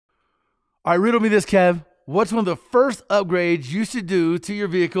All right, riddle me this, Kev. What's one of the first upgrades you should do to your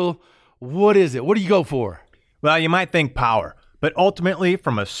vehicle? What is it? What do you go for? Well, you might think power, but ultimately,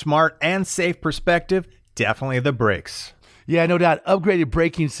 from a smart and safe perspective, definitely the brakes. Yeah, no doubt. Upgraded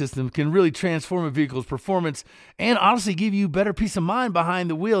braking system can really transform a vehicle's performance and honestly give you better peace of mind behind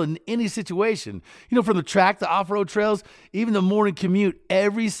the wheel in any situation. You know, from the track to off-road trails, even the morning commute,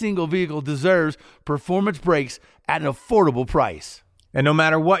 every single vehicle deserves performance brakes at an affordable price. And no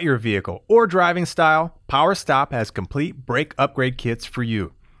matter what your vehicle or driving style, PowerStop has complete brake upgrade kits for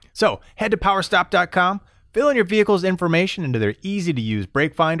you. So head to PowerStop.com, fill in your vehicle's information into their easy-to-use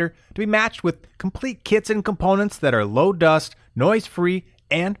brake finder to be matched with complete kits and components that are low dust, noise-free,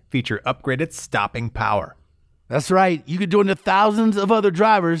 and feature upgraded stopping power. That's right. You could join the thousands of other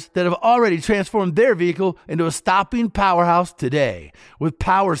drivers that have already transformed their vehicle into a stopping powerhouse today with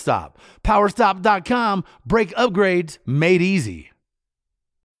PowerStop. PowerStop.com, brake upgrades made easy.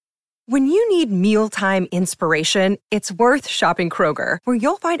 When you need mealtime inspiration, it's worth shopping Kroger, where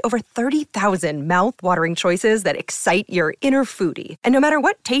you'll find over 30,000 mouth-watering choices that excite your inner foodie. And no matter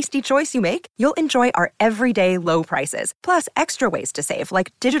what tasty choice you make, you'll enjoy our everyday low prices, plus extra ways to save,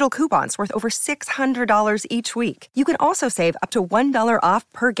 like digital coupons worth over $600 each week. You can also save up to $1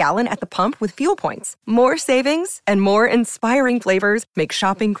 off per gallon at the pump with fuel points. More savings and more inspiring flavors make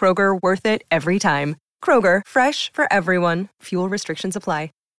shopping Kroger worth it every time. Kroger, fresh for everyone. Fuel restrictions apply.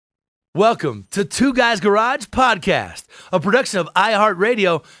 Welcome to Two Guys Garage Podcast, a production of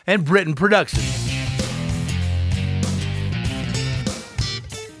iHeartRadio and Britain Productions.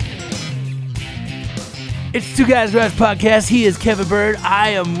 It's Two Guys Garage Podcast. He is Kevin Bird.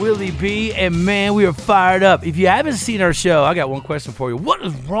 I am Willie B. And man, we are fired up. If you haven't seen our show, I got one question for you. What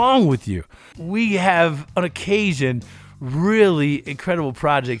is wrong with you? We have, on occasion, really incredible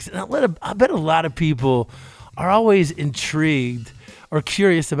projects. And I bet a lot of people are always intrigued or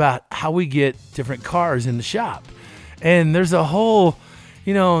curious about how we get different cars in the shop. And there's a whole,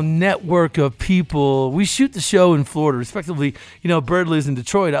 network of people. We shoot the show in Florida, respectively. Bird lives in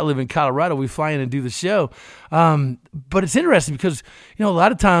Detroit. I live in Colorado. We fly in and do the show. But it's interesting because, a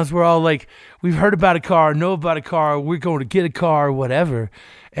lot of times we're all like, we've heard about a car, know about a car, we're going to get a car, whatever.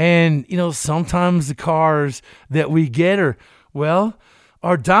 And, sometimes the cars that we get are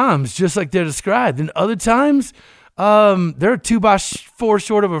dimes, just like they're described. And other times, they're 2x4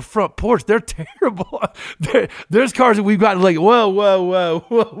 short of a front porch. They're terrible. There's cars that we've got like,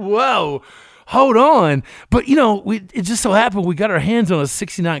 whoa, hold on. But, it just so happened we got our hands on a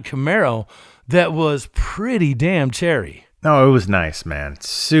 69 Camaro that was pretty damn cherry. Oh, it was nice, man.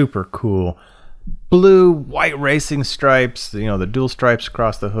 Super cool. Blue, white racing stripes, the dual stripes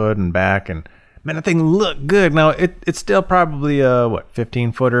across the hood and back. And, man, that thing looked good. Now, it's still probably,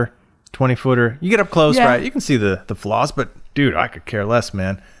 15-footer. 20-footer. You get up close, yeah. Right? You can see the flaws, but dude, I could care less,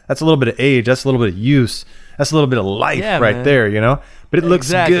 man. That's a little bit of age. That's a little bit of use. That's a little bit of life right man. There, But it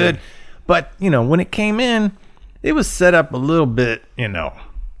looks good. But, when it came in, it was set up a little bit,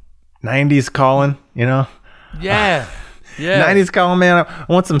 90s calling, Yeah. Yeah. 90s calling, man. I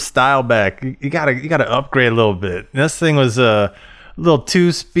want some style back. You gotta upgrade a little bit. This thing was little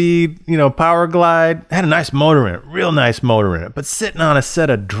 2-speed, power glide. Had a nice motor in it, real nice motor in it. But sitting on a set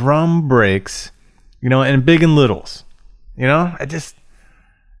of drum brakes, and big and littles, I just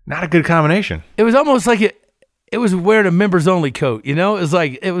not a good combination. It was almost like it was wearing a members only coat, It was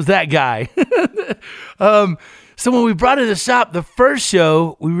like it was that guy. So when we brought it to the shop, the first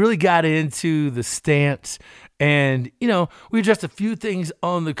show, we really got into the stance. And, we addressed a few things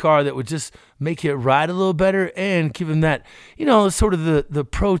on the car that would just make it ride a little better and give him that, sort of the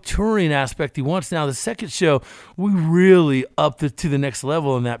pro touring aspect he wants. Now, the second show, we really upped it to the next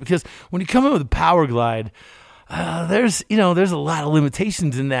level in that because when you come in with a Power Glide, there's a lot of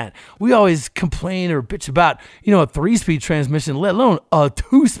limitations in that. We always complain or bitch about, a 3-speed transmission, let alone a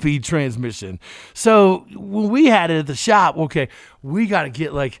 2-speed transmission. So when we had it at the shop, okay, we got to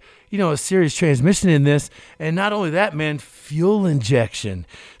get like, a serious transmission in this. And not only that, man, fuel injection.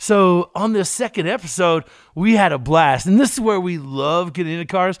 So on this second episode, we had a blast. And this is where we love getting into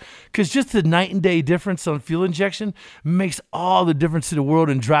cars because just the night and day difference on fuel injection makes all the difference to the world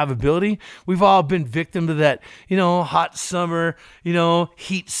in drivability. We've all been victim to that, hot summer,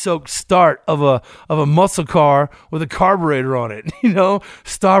 heat-soaked start of a muscle car with a carburetor on it,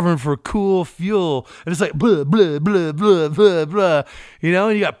 starving for cool fuel. And it's like blah, blah, blah, blah, blah, blah,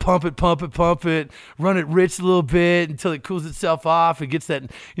 and you got pump it, run it rich a little bit until it cools itself off. It gets that,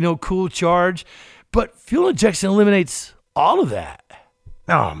 cool charge. But fuel injection eliminates all of that.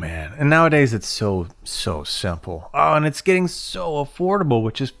 Oh, man. And nowadays it's so simple. Oh, and it's getting so affordable,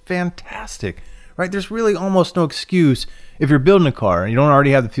 which is fantastic. right? There's really almost no excuse if you're building a car and you don't already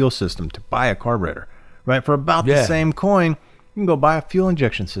have the fuel system to buy a carburetor, right? For about the same coin, you can go buy a fuel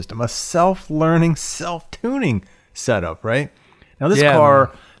injection system, a self-learning, self-tuning setup, right? Now this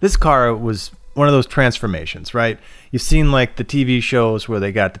car was one of those transformations, right? You've seen like the TV shows where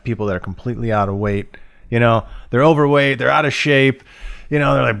they got the people that are completely out of weight, they're overweight, they're out of shape, they're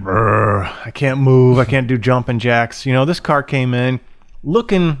like, I can't move, I can't do jumping jacks. This car came in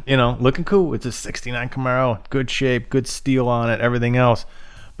looking cool. It's a 69 Camaro, good shape, good steel on it, everything else.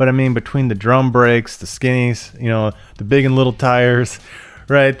 But I mean, between the drum brakes, the skinnies, the big and little tires,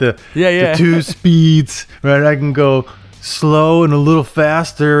 right? The 2 speeds, right? I can go slow and a little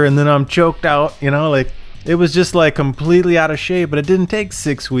faster, and then I'm choked out, it was just like completely out of shape. But it didn't take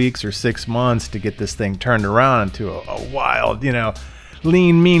 6 weeks or 6 months to get this thing turned around into a wild,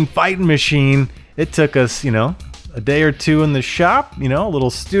 lean, mean fighting machine. It took us, a day or two in the shop, a little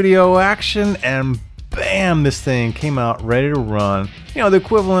studio action, and bam, this thing came out ready to run. The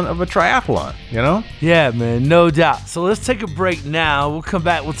equivalent of a triathlon, Yeah, man, no doubt. So let's take a break now. We'll come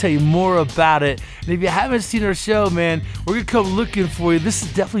back. We'll tell you more about it. And if you haven't seen our show, man, we're going to come looking for you. This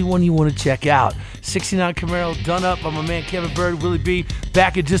is definitely one you want to check out. 69 Camaro done up by my man Kevin Bird, Willie B.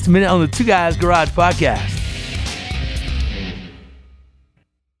 Back in just a minute on the Two Guys Garage Podcast.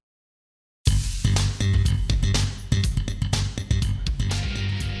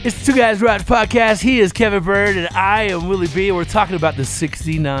 It's the Two Guys Garage Podcast. He is Kevin Bird, and I am Willie B. And we're talking about the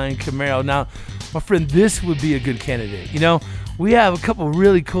 69 Camaro. Now, my friend, this would be a good candidate. We have a couple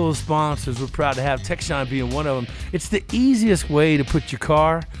really cool sponsors we're proud to have, TechShine being one of them. It's the easiest way to put your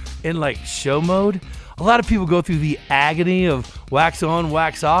car in, show mode. A lot of people go through the agony of wax on,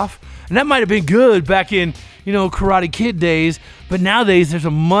 wax off. And that might have been good back in, Karate Kid days. But nowadays, there's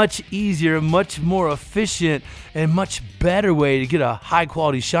a much easier, much more efficient, and much better way to get a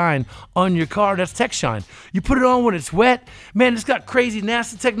high-quality shine on your car. That's TechShine. You put it on when it's wet. Man, it's got crazy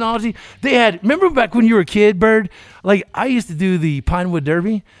NASA technology. Remember back when you were a kid, Bird? I used to do the Pinewood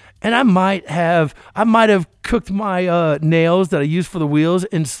Derby. And I might have cooked my nails that I used for the wheels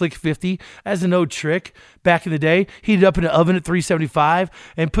in Slick 50 as an old trick back in the day. Heated up in the oven at 375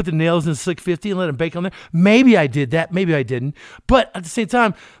 and put the nails in Slick 50 and let them bake on there. Maybe I did that. Maybe I didn't. But at the same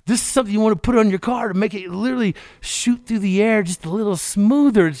time, this is something you want to put on your car to make it literally shoot through the air just a little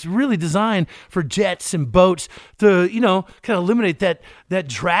smoother. It's really designed for jets and boats to, kind of eliminate that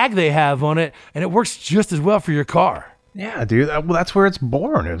drag they have on it. And it works just as well for your car. Yeah, dude. Well, that's where it's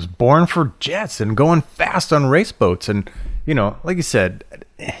born. It was born for jets and going fast on race boats. And, like you said,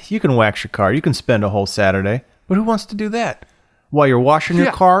 you can wax your car. You can spend a whole Saturday. But who wants to do that? While you're washing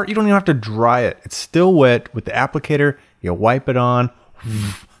your car, you don't even have to dry it. It's still wet. With the applicator, you wipe it on.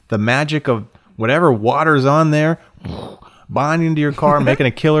 The magic of whatever water's on there, bonding to your car, making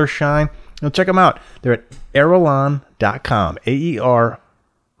a killer shine. Check them out. They're at Aerolon.com.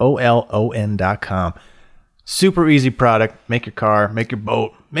 AEROLON.com. Super easy product. Make your car, make your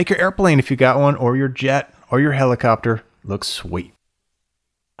boat, make your airplane if you got one, or your jet, or your helicopter. Looks sweet.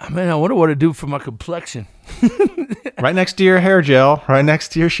 Man, I wonder what it'd do for my complexion. Right next to your hair gel, right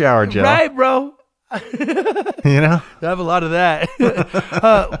next to your shower gel. Right, bro. I have a lot of that.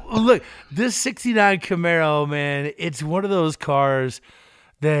 Look, this 69 Camaro, man, it's one of those cars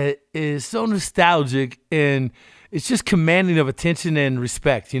that is so nostalgic and it's just commanding of attention and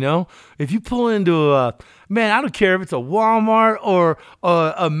respect, If you pull into I don't care if it's a Walmart or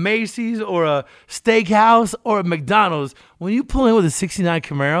a Macy's or a steakhouse or a McDonald's. When you pull in with a 69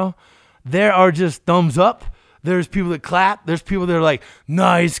 Camaro, there are just thumbs up. There's people that clap. There's people that are like,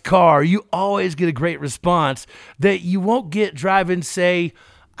 nice car. You always get a great response that you won't get driving, say,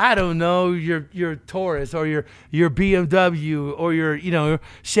 I don't know, your Taurus or your BMW or your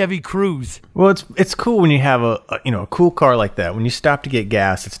Chevy Cruze. Well, it's cool when you have a cool car like that. When you stop to get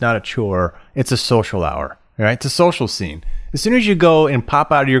gas, it's not a chore. It's a social hour, right? It's a social scene. As soon as you go and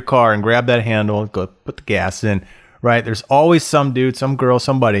pop out of your car and grab that handle, go put the gas in, right? There's always some dude, some girl,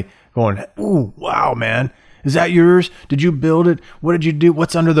 somebody going, ooh, wow, man. Is that yours? Did you build it? What did you do?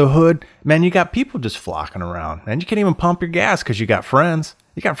 What's under the hood? Man, you got people just flocking around. And you can't even pump your gas because you got friends.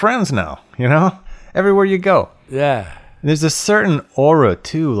 You got friends now, everywhere you go. Yeah. And there's a certain aura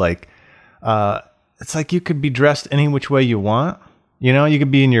too. It's like you could be dressed any which way you want. You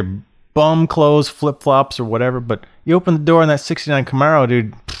could be in your bum clothes, flip flops or whatever, but you open the door in that 69 Camaro,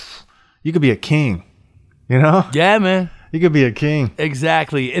 dude, you could be a king, Yeah, man. You could be a king.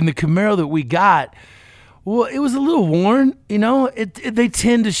 Exactly. And the Camaro that we got, well, it was a little worn, they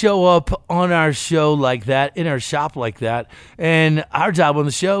tend to show up on our show like that, in our shop like that. And our job on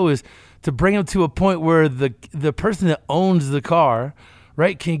the show is to bring them to a point where the person that owns the car,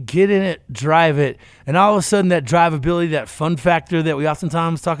 right, can get in it, drive it, and all of a sudden that drivability, that fun factor that we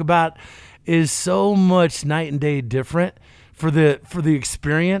oftentimes talk about, is so much night and day different for the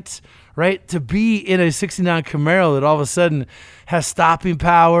experience, right? To be in a 69 Camaro that all of a sudden has stopping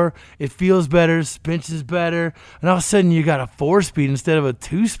power, it feels better, suspension's better, and all of a sudden you got a 4-speed instead of a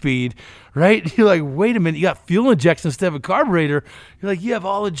 2-speed, right? You're like, wait a minute, you got fuel injection instead of a carburetor. You're like, you have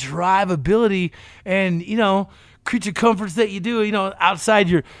all the drivability and, creature comforts that you do, outside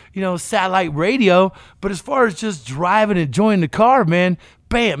your, satellite radio. But as far as just driving and enjoying the car, man,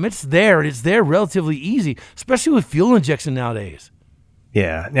 bam, it's there, and it's there relatively easy, especially with fuel injection nowadays.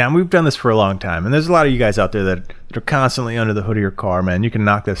 Yeah, and we've done this for a long time, and there's a lot of you guys out there that are constantly under the hood of your car, man. You can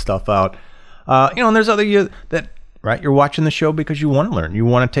knock this stuff out. And there's other you that, right, you're watching the show because you want to learn. You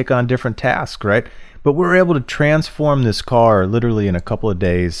want to take on different tasks, right? But we're able to transform this car literally in a couple of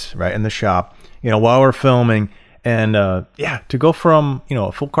days, right, in the shop, while we're filming. And, to go from,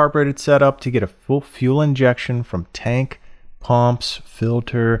 a full carbureted setup to get a full fuel injection from tank, pumps,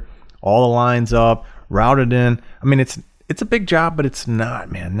 filter, all the lines up, routed in. I mean, it's a big job, but it's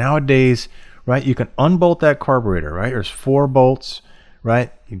not, man. Nowadays, right, you can unbolt that carburetor, right? There's 4 bolts,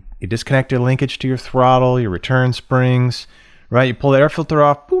 right? You disconnect your linkage to your throttle, your return springs, right? You pull the air filter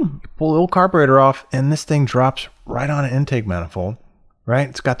off, boom, you pull the old carburetor off, and this thing drops right on an intake manifold, right?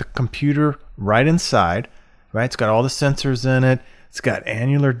 It's got the computer right inside, right? It's got all the sensors in it. It's got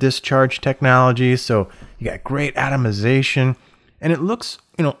annular discharge technology, so you got great atomization, and it looks,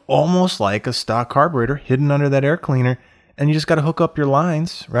 almost like a stock carburetor hidden under that air cleaner. And you just got to hook up your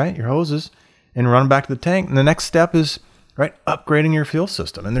lines, right, your hoses, and run them back to the tank. And the next step is, right, upgrading your fuel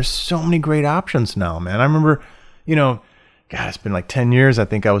system. And there's so many great options now, man. I remember, it's been like 10 years. I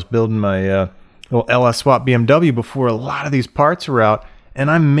think I was building my little LS Swap BMW before a lot of these parts were out.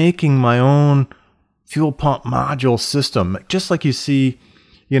 And I'm making my own fuel pump module system, just like you see,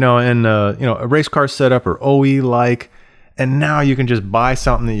 in a race car setup or OE-like. And now you can just buy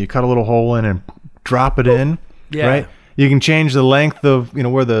something that you cut a little hole in and drop it in, right? You can change the length of,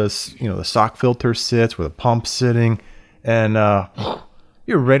 where the sock filter sits, where the pump's sitting, and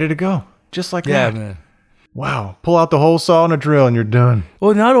you're ready to go. Just like that. Man. Wow. Pull out the hole saw and a drill and you're done.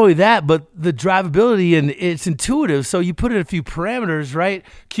 Well, not only that, but the drivability, and it's intuitive. So you put in a few parameters, right?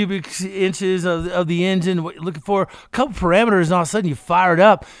 Cubic inches of the engine, what you're looking for, a couple parameters, and all of a sudden you fire it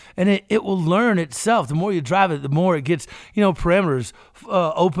up, and it will learn itself. The more you drive it, the more it gets, parameters,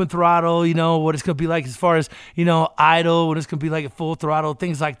 open throttle, what it's going to be like as far as, idle, what it's going to be like at full throttle,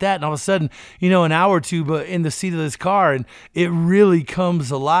 things like that. And all of a sudden, an hour or two but in the seat of this car, and it really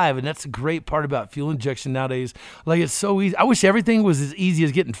comes alive. And that's the great part about fuel injection nowadays. Like, it's so easy. I wish everything was as easy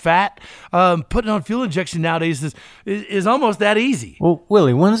as getting fat. Putting on fuel injection nowadays is almost that easy. Well,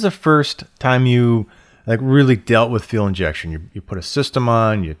 Willie, when's the first time you really dealt with fuel injection? You put a system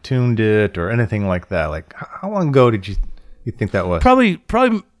on, you tuned it, or anything like that? Like, how long ago did you think that was? Probably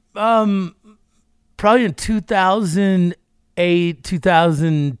in 2008,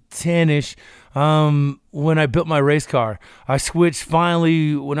 2010-ish, when I built my race car. I switched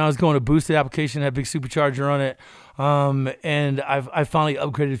finally when I was going to boosted application, had a big supercharger on it. And I finally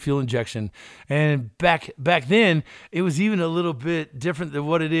upgraded fuel injection. And back then, it was even a little bit different than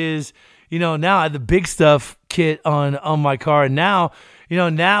what it is. Now I have the big stuff kit on my car. And now,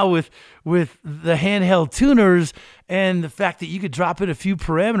 now with the handheld tuners and the fact that you could drop in a few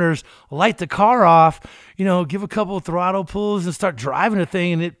parameters, light the car off, give a couple of throttle pulls and start driving the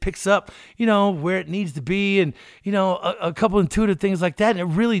thing, and it picks up, where it needs to be, and, a couple intuitive things like that. And it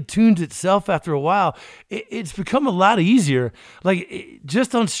really tunes itself after a while. It's become a lot easier. Like,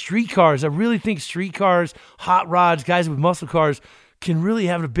 just on street cars, I really think street cars, hot rods, guys with muscle cars can really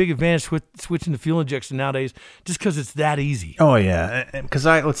have a big advantage with switching to fuel injection nowadays, just because it's that easy. Oh yeah, because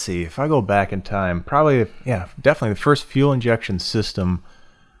let's see, if I go back in time, probably, definitely the first fuel injection system,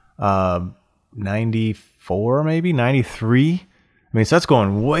 94 maybe, 93. I mean, so that's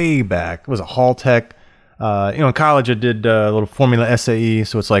going way back. It was a Haltech. In college I did a little Formula SAE,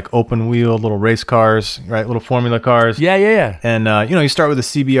 so it's like open wheel, little race cars, right? Little Formula cars. Yeah. And you start with a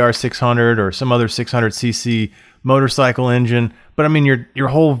CBR 600 or some other 600cc motorcycle engine, but I mean your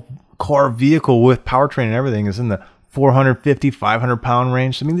whole car vehicle with powertrain and everything is in the 450, 500 pound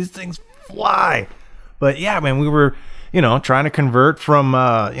range. I mean, these things fly. But yeah, man, we were trying to convert from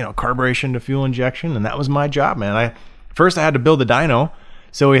carburation to fuel injection, and that was my job, man. First I had to build a dyno,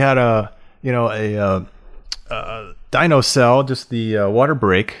 so we had a dyno cell, just the water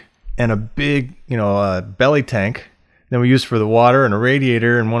brake, and a big belly tank. Then we used for the water and a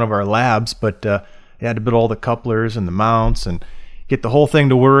radiator in one of our labs, but you had to build all the couplers and the mounts and get the whole thing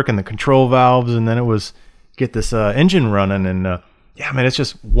to work and the control valves, and then it was get this engine running. And yeah, man, it's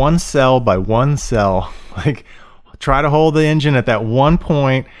just one cell by one cell. Like, try to hold the engine at that one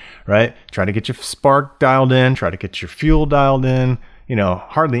point, right? Try to get your spark dialed in, try to get your fuel dialed in,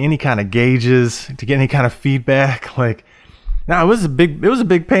 hardly any kind of gauges to get any kind of feedback. Like, no, it was a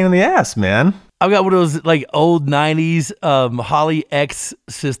big pain in the ass, man. I've got one of those like old 90s Holly X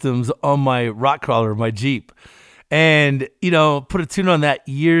systems on my rock crawler, my Jeep. And, put a tune on that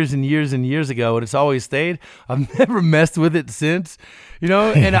years and years and years ago, and it's always stayed. I've never messed with it since, and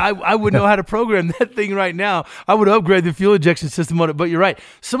I wouldn't know how to program that thing right now. I would upgrade the fuel injection system on it, but you're right.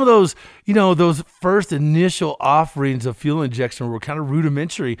 Some of those, those first initial offerings of fuel injection were kind of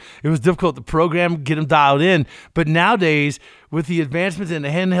rudimentary. It was difficult to program, get them dialed in. But nowadays, with the advancements in the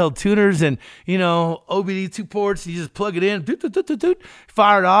handheld tuners and, OBD2 ports, you just plug it in,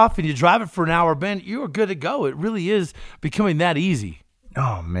 fire it off, and you drive it for an hour, Ben, you are good to go. It really is becoming that easy.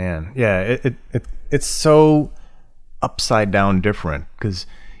 Oh, man. Yeah, it's so upside down different because,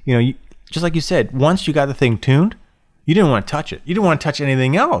 just like you said, once you got the thing tuned, you didn't want to touch it. You didn't want to touch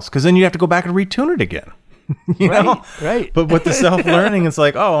anything else because then you have to go back and retune it again. Right. But with the self-learning, it's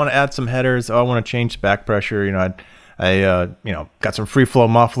like, oh, I want to add some headers. Oh, I want to change the back pressure. I got some free flow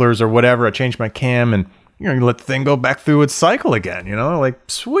mufflers or whatever. I changed my cam and you let the thing go back through its cycle again, like,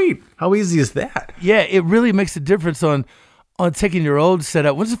 sweet. How easy is that? Yeah, it really makes a difference on taking your old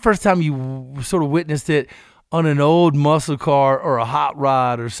setup. When's the first time you sort of witnessed it on an old muscle car or a hot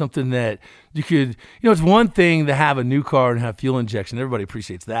rod or something that you could, it's one thing to have a new car and have fuel injection. Everybody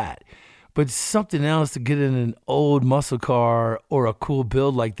appreciates that. But something else to get in an old muscle car or a cool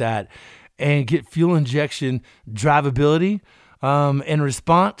build like that and get fuel injection drivability and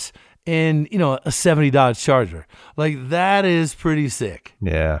response in, a 70 Dodge Charger. Like, that is pretty sick.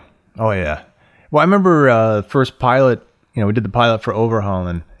 Yeah. Oh, yeah. Well, I remember first pilot, we did the pilot for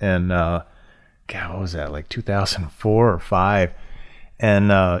overhauling and, what was that, like 2004 or 5? And,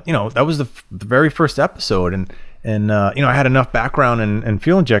 that was the very first episode. And I had enough background in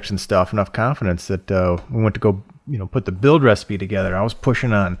fuel injection stuff, enough confidence that we went to go, put the build recipe together. I was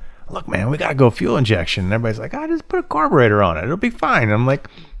pushing on, look, man, we got to go fuel injection. And everybody's like, just put a carburetor on it. It'll be fine. And I'm like,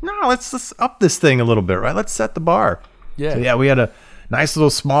 no, let's up this thing a little bit, right? Let's set the bar. Yeah. So, yeah, we had a nice little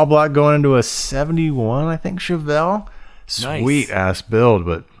small block going into a 71, I think, Chevelle. Sweet ass build.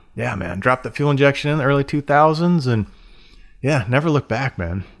 But, yeah, man, dropped the fuel injection in the early 2000s. And, yeah, never look back,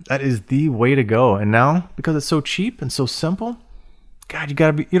 man. That is the way to go. And now, because it's so cheap and so simple,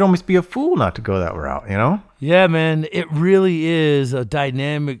 God, you'd almost be a fool not to go that route, Yeah, man, it really is a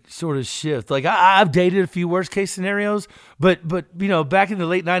dynamic sort of shift. Like, I've dated a few worst case scenarios, but back in the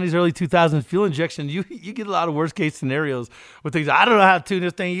late 90s, early 2000s, fuel injection, you get a lot of worst case scenarios with things. I don't know how to tune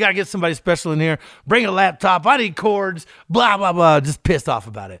this thing. You got to get somebody special in here. Bring a laptop. I need cords. Blah, blah, blah. Just pissed off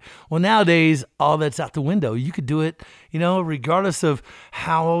about it. Well, nowadays, all that's out the window. You could do it, regardless of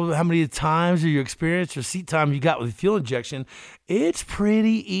how many times or your experience or seat time you got with fuel injection. It's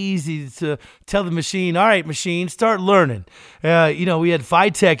pretty easy to tell the machine, all right, machine, start learning. We had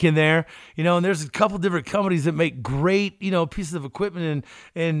Phytech in there, and there's a couple different companies that make great, pieces of equipment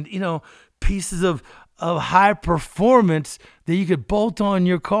and pieces of high performance that you could bolt on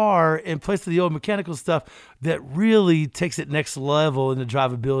your car in place of the old mechanical stuff that really takes it next level in the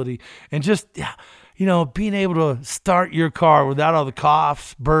drivability and just, being able to start your car without all the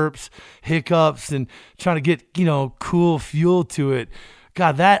coughs, burps, hiccups, and trying to get, cool fuel to it.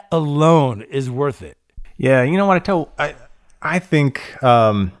 God, that alone is worth it. Yeah, you know what I think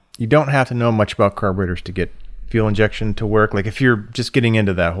you don't have to know much about carburetors to get fuel injection to work. Like, if you're just getting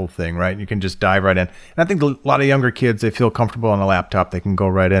into that whole thing, right, you can just dive right in. And I think a lot of younger kids, they feel comfortable on a laptop, they can go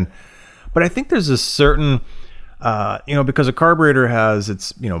right in. But I think there's a certain, because a carburetor has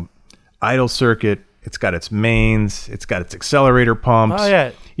its, idle circuit, it's got its mains, it's got its accelerator pumps. Oh,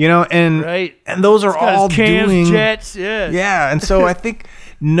 yeah. And right. And those are all cams, doing jets, yeah. Yeah, and so I think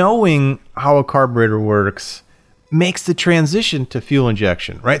knowing how a carburetor works makes the transition to fuel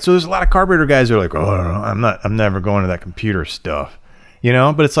injection, right? So there's a lot of carburetor guys who are like, oh, I'm never going to that computer stuff,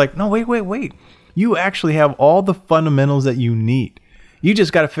 But it's like, no, wait. You actually have all the fundamentals that you need. You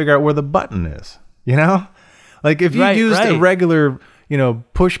just got to figure out where the button is, Like, if you used a regular,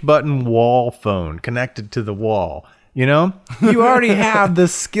 push button wall phone connected to the wall, you already have the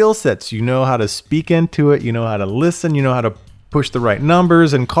skill sets. You know how to speak into it. You know how to listen. You know how to push the right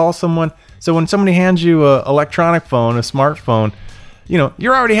numbers and call someone. So when somebody hands you a electronic phone, a smartphone,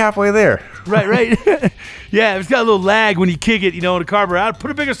 you're already halfway there. Right. Yeah, it's got a little lag when you kick it, in the carburetor. I'd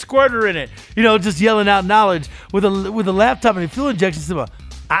put a bigger squirter in it, just yelling out knowledge. With a laptop and a fuel injection system,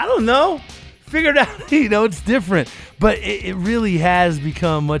 I don't know. figured out, it's different. But it really has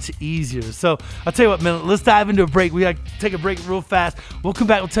become much easier. So I'll tell you what, man, let's dive into a break. We got to take a break real fast. We'll come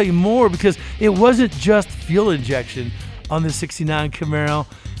back, we'll tell you more, because it wasn't just fuel injection on the 69 Camaro.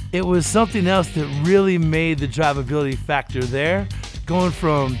 It was something else that really made the drivability factor there, going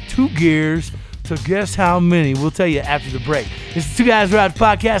from 2 gears to guess how many. We'll tell you after the break. It's the Two Guys Garage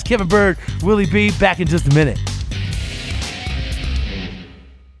Podcast. Kevin Bird, Willie B, back in just a minute.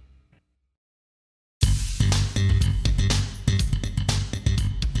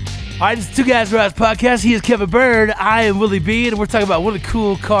 All right, it's the Two Guys Garage Podcast. He is Kevin Bird. I am Willie B, and we're talking about one of the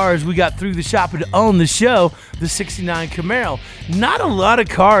cool cars we got through the shop and on the show, the 69 Camaro. Not a lot of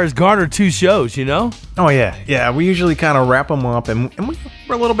cars garner 2 shows, Oh, yeah. Yeah, we usually kind of wrap them up, and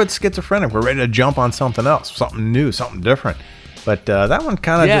we're a little bit schizophrenic. We're ready to jump on something else, something new, something different. But that one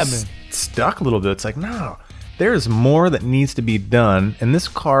kind of stuck a little bit. It's like, no, there's more that needs to be done, and this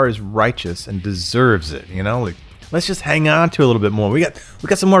car is righteous and deserves it, Let's just hang on to a little bit more. We got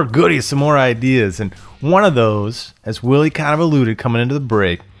some more goodies, some more ideas. And one of those, as Willie kind of alluded coming into the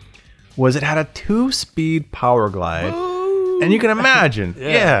break, was it had a 2-speed power glide. Ooh. And you can imagine,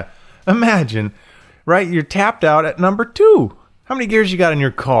 imagine, right? You're tapped out at number 2. How many gears you got in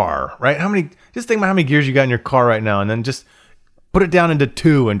your car, right? Just think about how many gears you got in your car right now, and then just put it down into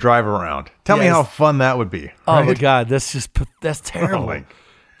 2 and drive around. Tell me how fun that would be. Right? Oh my God, that's terrible.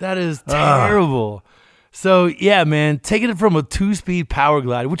 That is terrible. So, yeah, man, taking it from a 2-speed power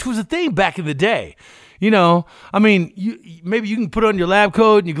glide, which was a thing back in the day. Maybe you can put on your lab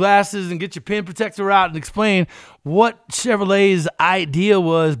coat and your glasses and get your pin protector out and explain what Chevrolet's idea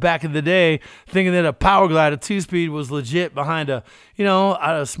was back in the day, thinking that a power glide, a 2-speed, was legit behind a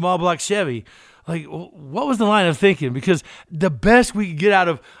small block Chevy. Like, what was the line of thinking? Because the best we could get out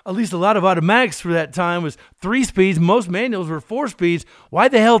of at least a lot of automatics for that time was 3 speeds. Most manuals were 4 speeds. Why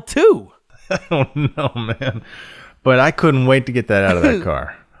the hell 2? I don't know, man. But I couldn't wait to get that out of that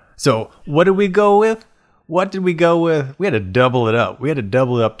car. So what did we go with? We had to double it up. We had to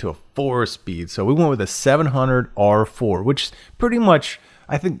double it up to a 4-speed. So we went with a 700 R4, which is pretty much,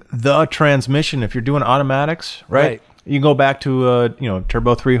 I think, the transmission if you're doing automatics, right? You go back to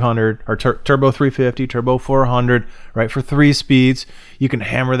turbo 300 or turbo 350, turbo 400, right? For 3 speeds, you can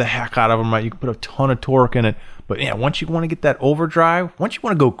hammer the heck out of them, right? You can put a ton of torque in it. But yeah, once you want to get that overdrive, once you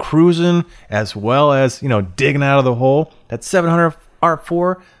want to go cruising as well as, digging out of the hole, that 700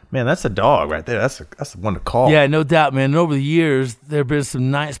 R4, man, that's a dog right there. That's the one to call. Yeah, no doubt, man. And over the years, there have been some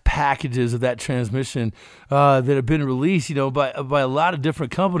nice packages of that transmission that have been released, by a lot of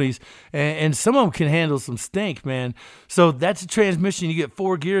different companies, and some of them can handle some stink, man. So that's a transmission you get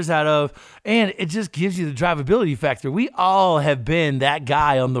 4 gears out of, and it just gives you the drivability factor. We all have been that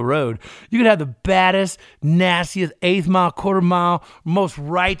guy on the road. You could have the baddest, nastiest 1/8 mile, 1/4 mile, most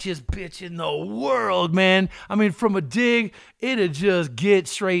righteous bitch in the world, man. I mean, from a dig, it'd just get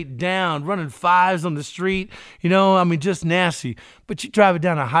straight down, running 5s on the street, just nasty. But you drive it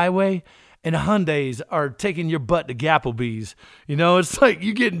down a highway, and Hyundais are taking your butt to Gapplebee's. It's like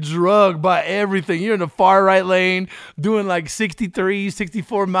you're getting drugged by everything. You're in the far right lane doing like 63,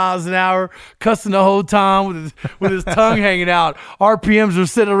 64 miles an hour, cussing the whole time with his tongue hanging out. RPMs are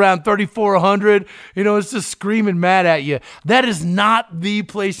sitting around 3,400. It's just screaming mad at you. That is not the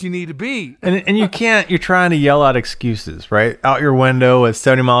place you need to be. And you can't, you're trying to yell out excuses, right? Out your window at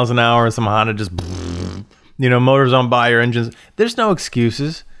 70 miles an hour and some Honda just, motors on by, your engines. There's no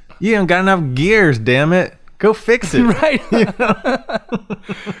excuses. You ain't got enough gears, damn it. Go fix it. Right.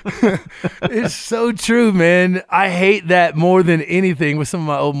 It's so true, man. I hate that more than anything with some of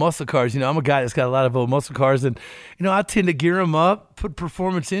my old muscle cars. I'm a guy that's got a lot of old muscle cars, and, I tend to gear them up, put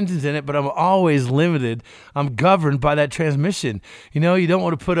performance engines in it, but I'm always limited. I'm governed by that transmission. You don't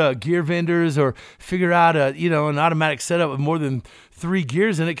want to put gear vendors or figure out an automatic setup with more than 3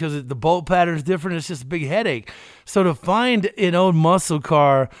 gears in it because the bolt pattern is different. It's just a big headache. So to find an old muscle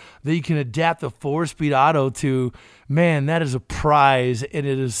car that you can adapt the 4-speed auto to, man, that is a prize. And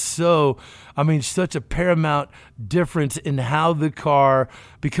it is such a paramount difference in how the car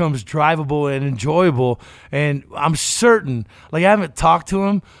becomes drivable and enjoyable. And I'm certain, I haven't talked to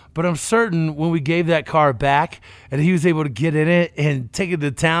him, but I'm certain when we gave that car back and he was able to get in it and take it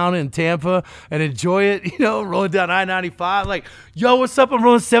to town in Tampa and enjoy it, rolling down I-95, like, yo, what's up? I'm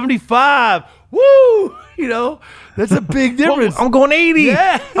rolling 75. Woo! That's a big difference. I'm going 80.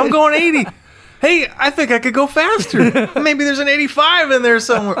 Yeah. I'm going 80. Hey, I think I could go faster. Maybe there's an 85 in there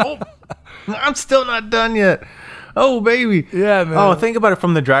somewhere. Oh, I'm still not done yet. Oh, baby. Yeah, man. Oh, think about it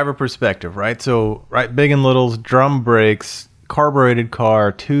from the driver perspective, right? So, right, big and littles, drum brakes, carbureted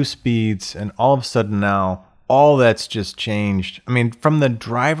car, 2 speeds, and all of a sudden now, all that's just changed. I mean, from the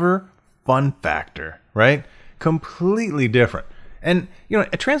driver fun factor, right? Completely different. And,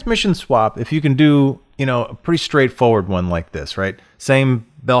 a transmission swap, if you can do, a pretty straightforward one like this, right? Same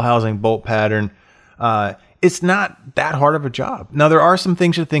bell housing, bolt pattern. It's not that hard of a job. Now, there are some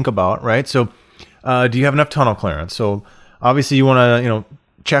things to think about, right? So, do you have enough tunnel clearance? So, obviously, you want to,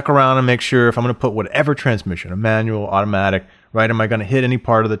 check around and make sure if I'm going to put whatever transmission, a manual, automatic, right? Am I going to hit any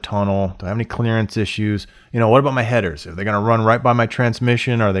part of the tunnel? Do I have any clearance issues? What about my headers? Are they going to run right by my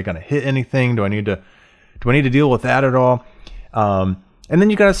transmission? Are they going to hit anything? Do I need to deal with that at all? And then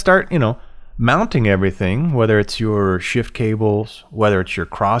you got to start, mounting everything, whether it's your shift cables, whether it's your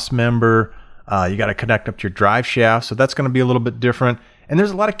cross member. You got to connect up to your drive shaft. So that's going to be a little bit different. And there's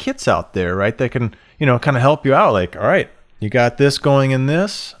a lot of kits out there, right? That can, kind of help you out. Like, all right, you got this going in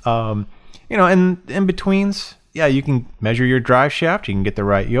this, and in betweens. Yeah, you can measure your drive shaft. You can get the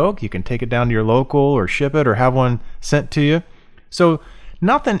right yoke. You can take it down to your local or ship it or have one sent to you. So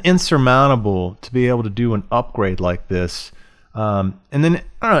nothing insurmountable to be able to do an upgrade like this. And then,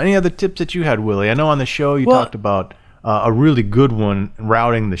 I don't know, any other tips that you had, Willie? I know on the show you talked about a really good one,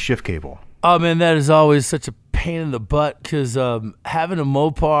 routing the shift cable. Oh, man, that is always such a pain in the butt because having a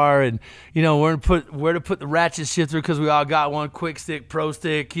Mopar and, where to put the ratchet shifter because we all got one, quick stick, pro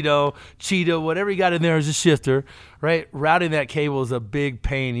stick, Cheetah, whatever you got in there is a shifter, right? Routing that cable is a big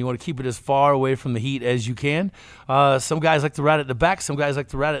pain. You want to keep it as far away from the heat as you can. Some guys like to route it in the back. Some guys like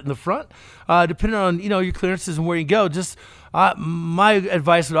to route it in the front. Depending on, your clearances and where you go, just my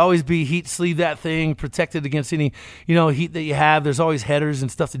advice would always be heat sleeve that thing, protect it against any, heat that you have. There's always headers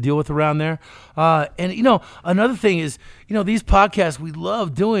and stuff to deal with around there. And, another thing is, these podcasts we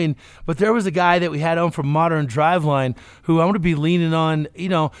love doing, but there was a guy that we had on from Modern Driveline who I'm going to be leaning on.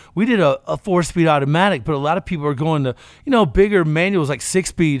 We did a 4-speed automatic, but a lot of people are going to, bigger manuals like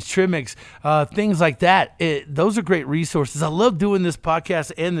 6-speeds, Trimix, things like that. Those are great resources. I love doing this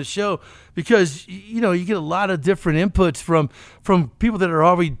podcast and the show because, you get a lot of different inputs from people that are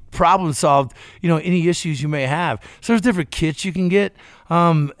already problem solved, any issues you may have. So there's different kits you can get.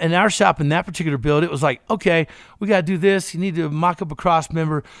 In our shop in that particular build, it was like, okay, we got to do this. You need to mock up a cross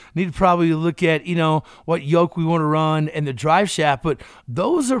member. You need to probably look at, what yoke we want to run and the drive shaft. But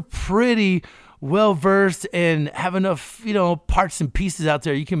those are pretty well-versed and have enough, parts and pieces out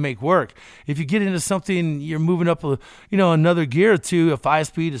there you can make work. If you get into something, you're moving up, another gear or two, a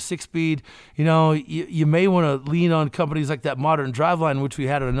 5-speed, a 6-speed, you may want to lean on companies like that Modern Driveline, which we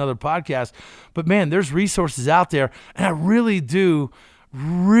had on another podcast. But, man, there's resources out there. And I really do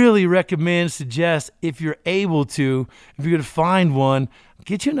suggest if you're able to, if you're going to find one,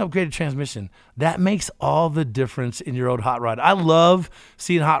 get you an upgraded transmission. That makes all the difference in your old hot rod. I love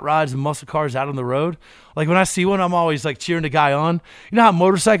seeing hot rods and muscle cars out on the road. Like when I see one, I'm always like cheering the guy on. You know how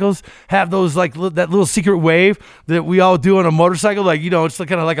motorcycles have those like that little secret wave that we all do on a motorcycle? Like, it's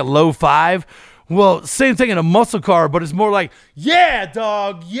kind of like a low 5. Well, same thing in a muscle car, but it's more like, yeah,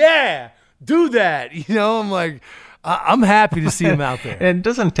 dog, yeah, do that. I'm like, I'm happy to see him out there. And it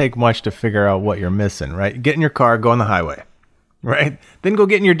doesn't take much to figure out what you're missing, right? Get in your car, go on the highway, right? Then go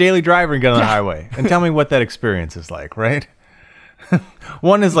get in your daily driver and get on the highway and tell me what that experience is like, right?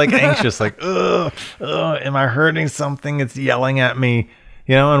 One is like anxious, like, am I hurting something? It's yelling at me,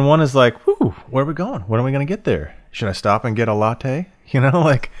 and one is like, whew, where are we going? When are we going to get there? Should I stop and get a latte?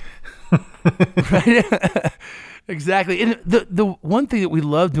 Like. Right? Exactly. And the one thing that we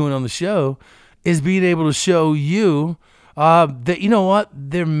love doing on the show is being able to show you that,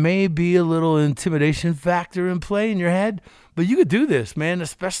 there may be a little intimidation factor in play in your head, but you could do this, man,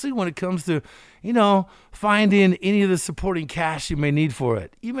 especially when it comes to, finding any of the supporting cash you may need for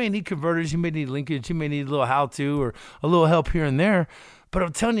it. You may need converters, you may need linkage, you may need a little how-to or a little help here and there. But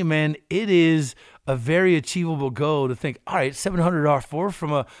I'm telling you, man, it is a very achievable goal to think, all right, $700 R4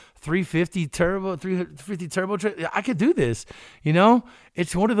 from a 350 turbo, I could do this.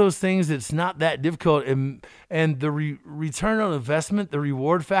 It's one of those things that's not that difficult. And the return on investment, the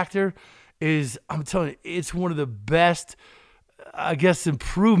reward factor is, I'm telling you, it's one of the best,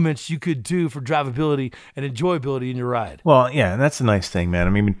 improvements you could do for drivability and enjoyability in your ride. Well, yeah, and that's a nice thing, man. I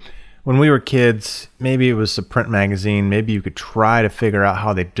mean, when we were kids, maybe it was a print magazine. Maybe you could try to figure out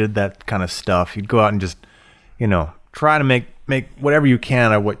how they did that kind of stuff. You'd go out and just, try to make whatever you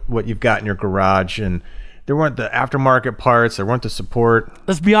can of what you've got in your garage. And there weren't the aftermarket parts. There weren't the support.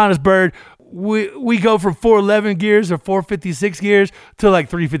 Let's be honest, Bird. We go from 411 gears or 456 gears to like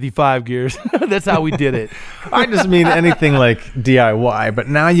 355 gears. That's how we did it. I just mean anything like DIY. But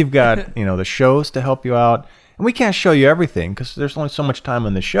now you've got, the shows to help you out. And we can't show you everything because there's only so much time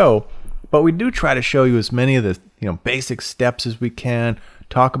on the show. But we do try to show you as many of the, basic steps as we can.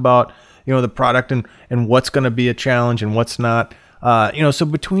 Talk about, the product and what's going to be a challenge and what's not. So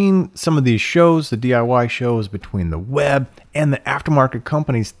between some of these shows, the DIY shows, between the web and the aftermarket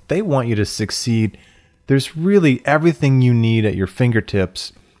companies, they want you to succeed. There's really everything you need at your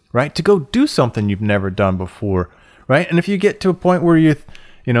fingertips, right? To go do something you've never done before, right? And if you get to a point where you're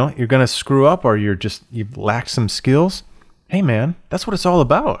going to screw up or you've lacked some skills, hey man, that's what it's all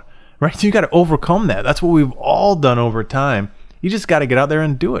about, right? So you got to overcome that. That's what we've all done over time. You just got to get out there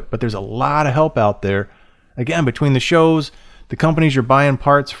and do it. But there's a lot of help out there. Again, between the shows, the companies you're buying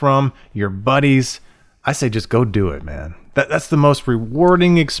parts from, your buddies, I say just go do it, man. That's the most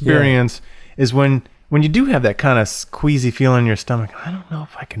rewarding experience is when you do have that kind of queasy feeling in your stomach. I don't know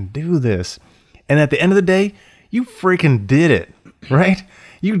if I can do this. And at the end of the day, you freaking did it, right?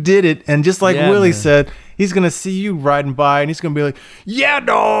 You did it. And just like Willie said, he's going to see you riding by and he's going to be like, yeah,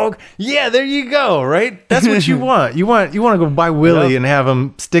 dog. Yeah, there you go. Right. That's what you want. You want to go by Willie and have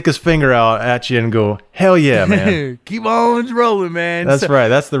him stick his finger out at you and go, hell yeah, man. Keep on rolling, man. That's right.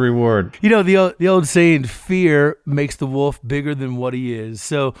 That's the reward. The old saying, fear makes the wolf bigger than what he is.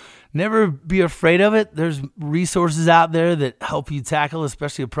 So never be afraid of it. There's resources out there that help you tackle,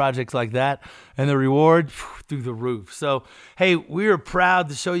 especially a project like that. And the reward through the roof. So, hey, we are proud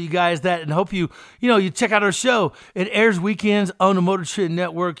to show you guys that and hope you check out our show. It airs weekends on the Motor Trend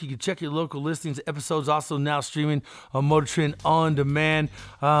Network. You can check your local listings. Episodes also now streaming on Motor Trend On Demand.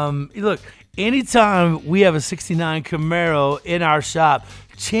 Look, anytime we have a 69 Camaro in our shop,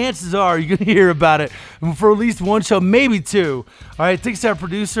 chances are you're going to hear about it for at least one show, maybe two. All right, thanks to our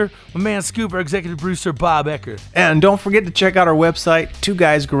producer, my man Scoop, our executive producer, Bob Ecker. And don't forget to check out our website,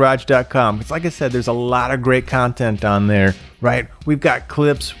 twoguysgarage.com. It's like I said, there's a lot of great content on there, right? We've got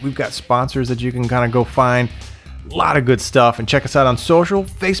clips, we've got sponsors that you can kind of go find. A lot of good stuff. And check us out on social,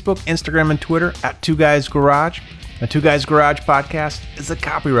 Facebook, Instagram, and Twitter at Two Guys Garage. The Two Guys Garage podcast is a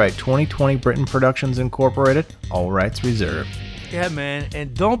copyright 2020 Britain Productions Incorporated. All rights reserved. Yeah, man,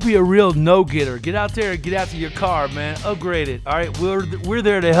 and don't be a real no-getter. Get out there and get after your car, man. Upgrade it. All right, we're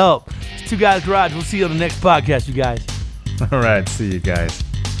there to help. It's Two Guys Garage. We'll see you on the next podcast, you guys. All right, see you guys.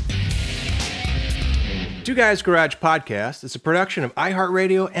 Two Guys Garage Podcast is a production of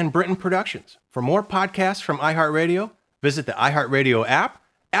iHeartRadio and Britain Productions. For more podcasts from iHeartRadio, visit the iHeartRadio app,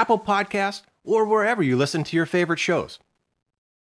 Apple Podcast, or wherever you listen to your favorite shows.